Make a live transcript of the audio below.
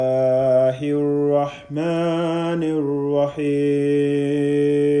الله الرحمن الرحيم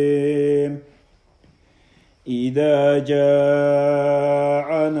إذا جاء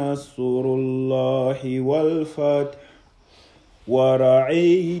نصر الله والفتح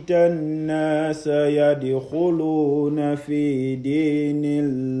ورأيت الناس يدخلون في دين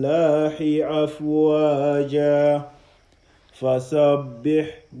الله أفواجا فسبح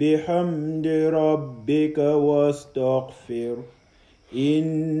بحمد ربك واستغفر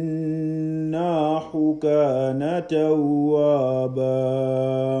إنه كان توابا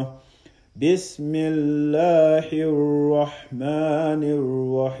بسم الله الرحمن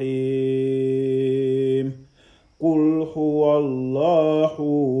الرحيم قل هو الله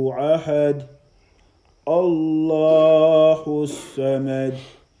أحد الله الصمد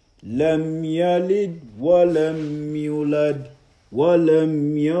لم يلد ولم يولد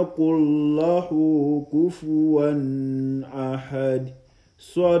ولم يكن له كفوا أحد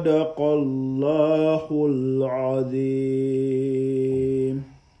صدق الله العظيم.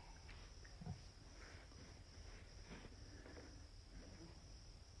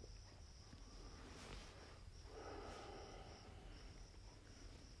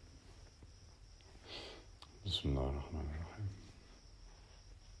 بسم الله الرحمن الرحيم.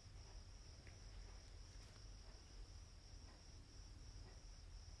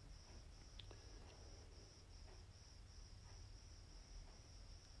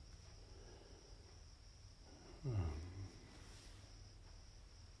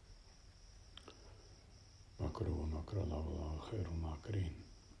 مكروا ومكر الله والله خير الماكرين.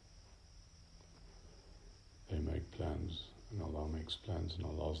 They make plans and Allah makes plans and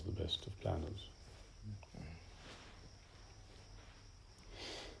Allah is the best of planners.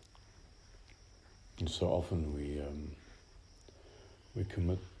 And so often we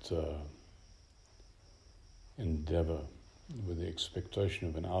commit endeavor with the expectation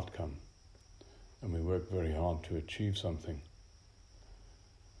of an outcome, and we work very hard to achieve something,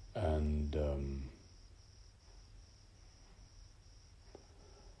 and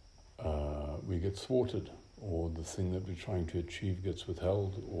we get thwarted, or the thing that we're trying to achieve gets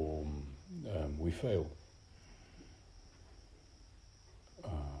withheld, or we fail.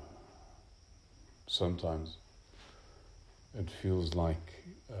 Sometimes it feels like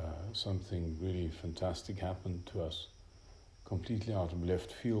something really fantastic happened to us, completely out of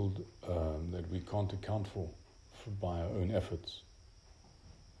left field, that we can't account for by our own efforts.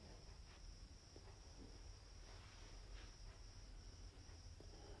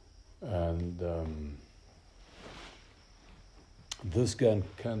 And this can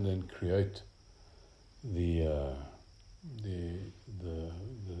then create the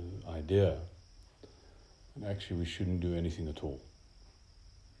idea, and actually we shouldn't do anything at all.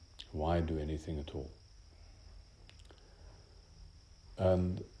 Why do anything at all?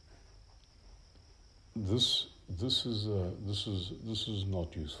 And this is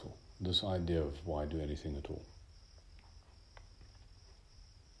not useful. This idea of why do anything at all.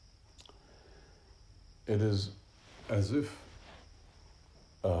 It is as if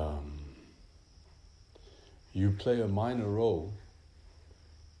you play a minor role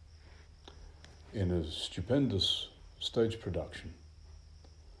in a stupendous stage production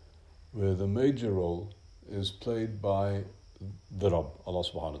where the major role is played by the Rabb, Allah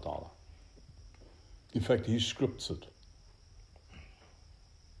subhanahu wa ta'ala. In fact, He scripts it.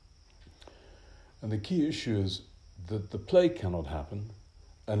 And the key issue is that the play cannot happen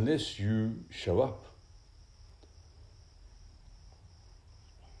unless you show up.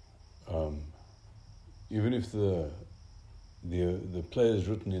 Even if the play is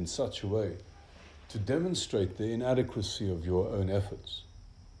written in such a way to demonstrate the inadequacy of your own efforts.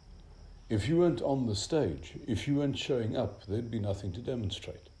 If you weren't on the stage, if you weren't showing up, there'd be nothing to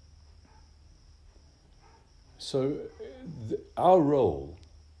demonstrate. So our role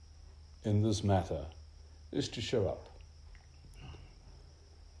in this matter is to show up.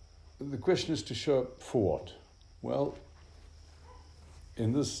 The question is to show up for what? Well,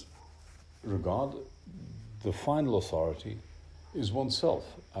 in this regard, the final authority is oneself.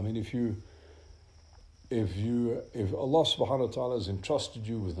 I mean, if Allah subhanahu wa ta'ala has entrusted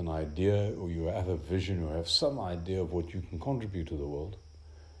you with an idea, or you have a vision, or have some idea of what you can contribute to the world,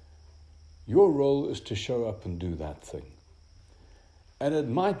 your role is to show up and do that thing. And it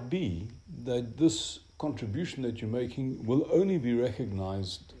might be that this contribution that you're making will only be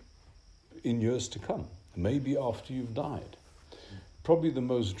recognized in years to come, maybe after you've died. Probably the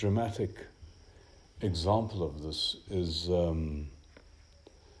most dramatic example of this is the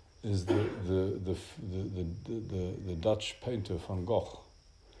Dutch painter Van Gogh,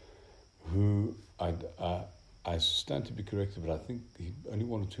 who I stand to be corrected, but I think only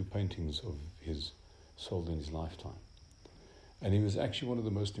one or two paintings of his sold in his lifetime. And he was actually one of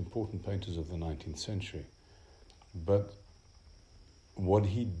the most important painters of the 19th century. But what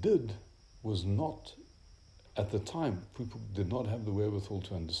he did was not, at the time, people did not have the wherewithal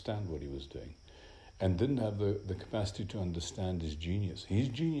to understand what he was doing and didn't have the capacity to understand his genius. His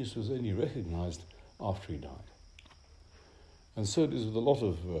genius was only recognized after he died. And so it is with a lot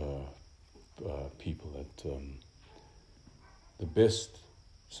of people that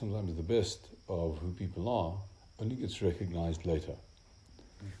sometimes the best of who people are only gets recognized later.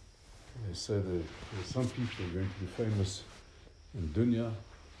 They say that some people are going to be famous in dunya,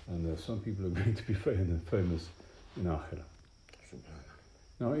 and there are some people who are going to be famous in akhirah.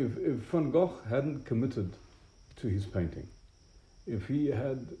 Now, if Van Gogh hadn't committed to his painting, if he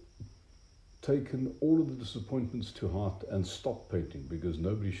had taken all of the disappointments to heart and stopped painting because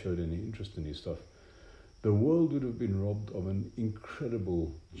nobody showed any interest in his stuff, the world would have been robbed of an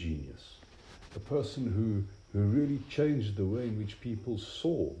incredible genius, a person who really changed the way in which people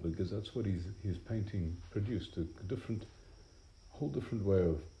saw, because that's what his painting produced, a whole different way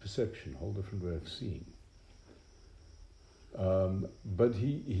of perception, a whole different way of seeing. But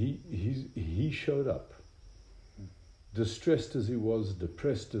he showed up, distressed as he was,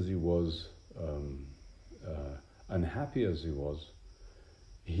 depressed as he was, unhappy as he was.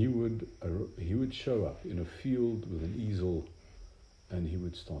 He would show up in a field with an easel, and he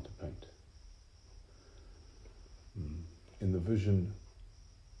would start to paint. In the vision,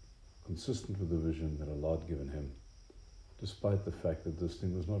 consistent with the vision that Allah had given him, despite the fact that this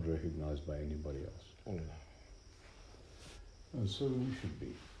thing was not recognized by anybody else. And so we should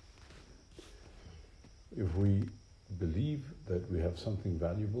be. If we believe that we have something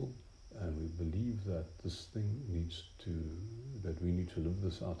valuable, and we believe that this thing that we need to live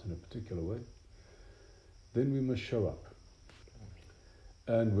this out in a particular way, then we must show up.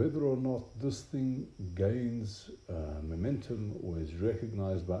 And whether or not this thing gains momentum or is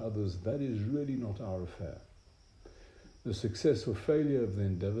recognized by others, that is really not our affair. The success or failure of the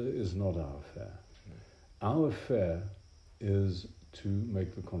endeavor is not our affair. Our affair is to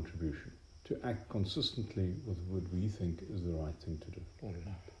make the contribution, to act consistently with what we think is the right thing to do.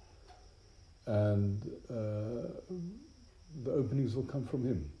 And the openings will come from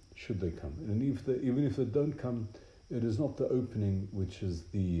him, should they come. And even if they don't come, it is not the opening which is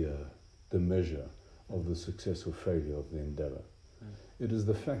the measure of the success or failure of the endeavor. It is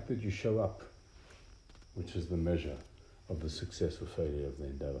the fact that you show up which is the measure of the success or failure of the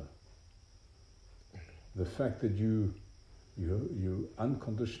endeavor. The fact that you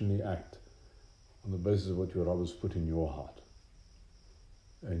unconditionally act on the basis of what your Rabb has put in your heart,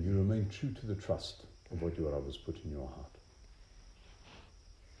 and you remain true to the trust of what your Rabb has put in your heart.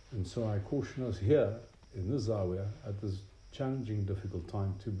 And so I caution us here in this Zawiyah at this challenging, difficult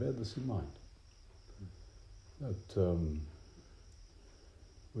time to bear this in mind. That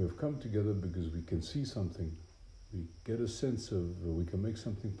we have come together because we can see something, we get a sense of we can make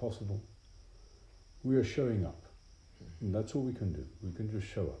something possible. We are showing up. And that's all we can do. We can just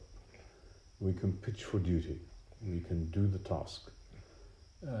show up. We can pitch for duty. We can do the task.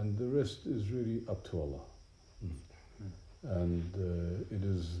 And the rest is really up to Allah. And it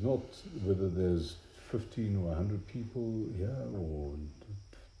is not whether there's 15 or 100 people here or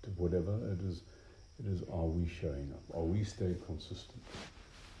whatever. It is are we showing up? Are we staying consistent?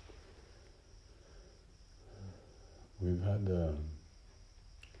 We've had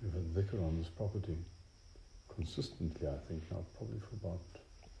dhikr on this property consistently, I think, now probably for about,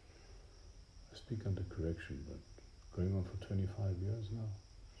 I speak under correction, but going on for 25 years now.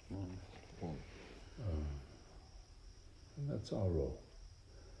 And that's our role.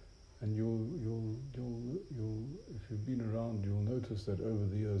 And you'll if you've been around, you'll notice that over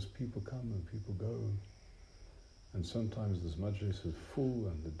the years people come and people go, and sometimes this majlis is full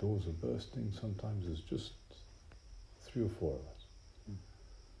and the doors are bursting. Sometimes it's just 3 or 4 of us.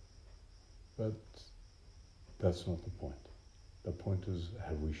 But that's not the point. The point is,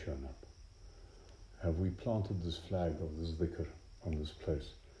 have we shown up? Have we planted this flag of this dhikr on this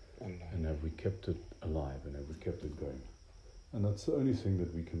place? And have we kept it alive, and have we kept it going? And that's the only thing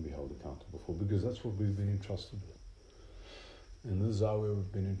that we can be held accountable for, because that's what we've been entrusted with. In this Zawiyah,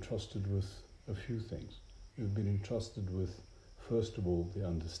 we've been entrusted with a few things. We've been entrusted with, first of all, the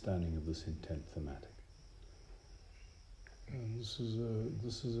understanding of this intent thematic. And this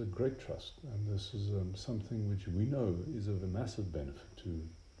is a great trust, and this is something which we know is of a massive benefit to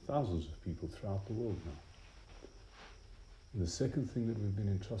thousands of people throughout the world now. And the second thing that we've been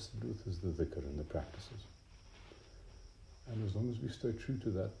entrusted with is the dhikr and the practices. And as long as we stay true to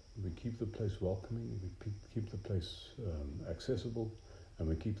that, we keep the place welcoming, we keep the place accessible, and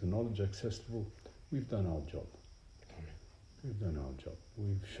we keep the knowledge accessible, we've done our job. We've done our job.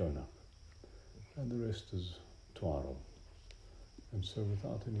 We've shown up. And the rest is Tu'arab. And so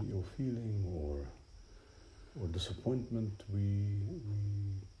without any ill feeling or disappointment, we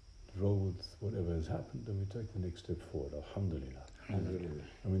roll with whatever has happened and we take the next step forward. Alhamdulillah. Alhamdulillah.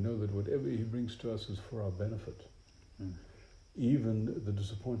 And we know that whatever He brings to us is for our benefit. Even the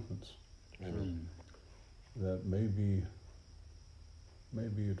disappointments. That maybe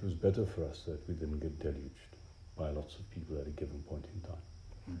it was better for us that we didn't get deluged by lots of people at a given point in time.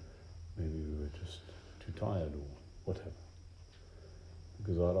 Maybe we were just too tired or whatever.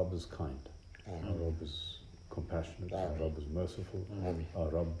 Because our Rabb is kind. Our Rabb is compassionate. Our Rabb is merciful. Our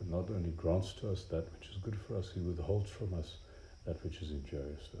Rabb not only grants to us that which is good for us, He withholds from us that which is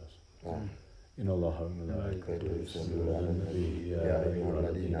injurious to us. إن الله وملائكته يصلون على النبي يا أيها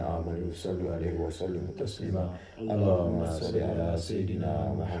الذين آمنوا صلوا عليه وسلموا تسليما اللهم صل على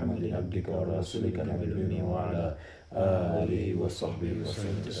سيدنا محمد عبدك ورسولك النبي الأمي وعلى آله وصحبه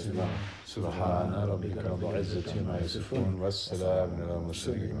وسلم تسليما سبحان ربك رب العزة عما يصفون والسلام على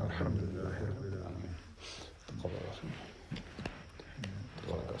المرسلين والحمد لله رب العالمين تقبل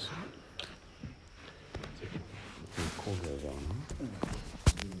الله.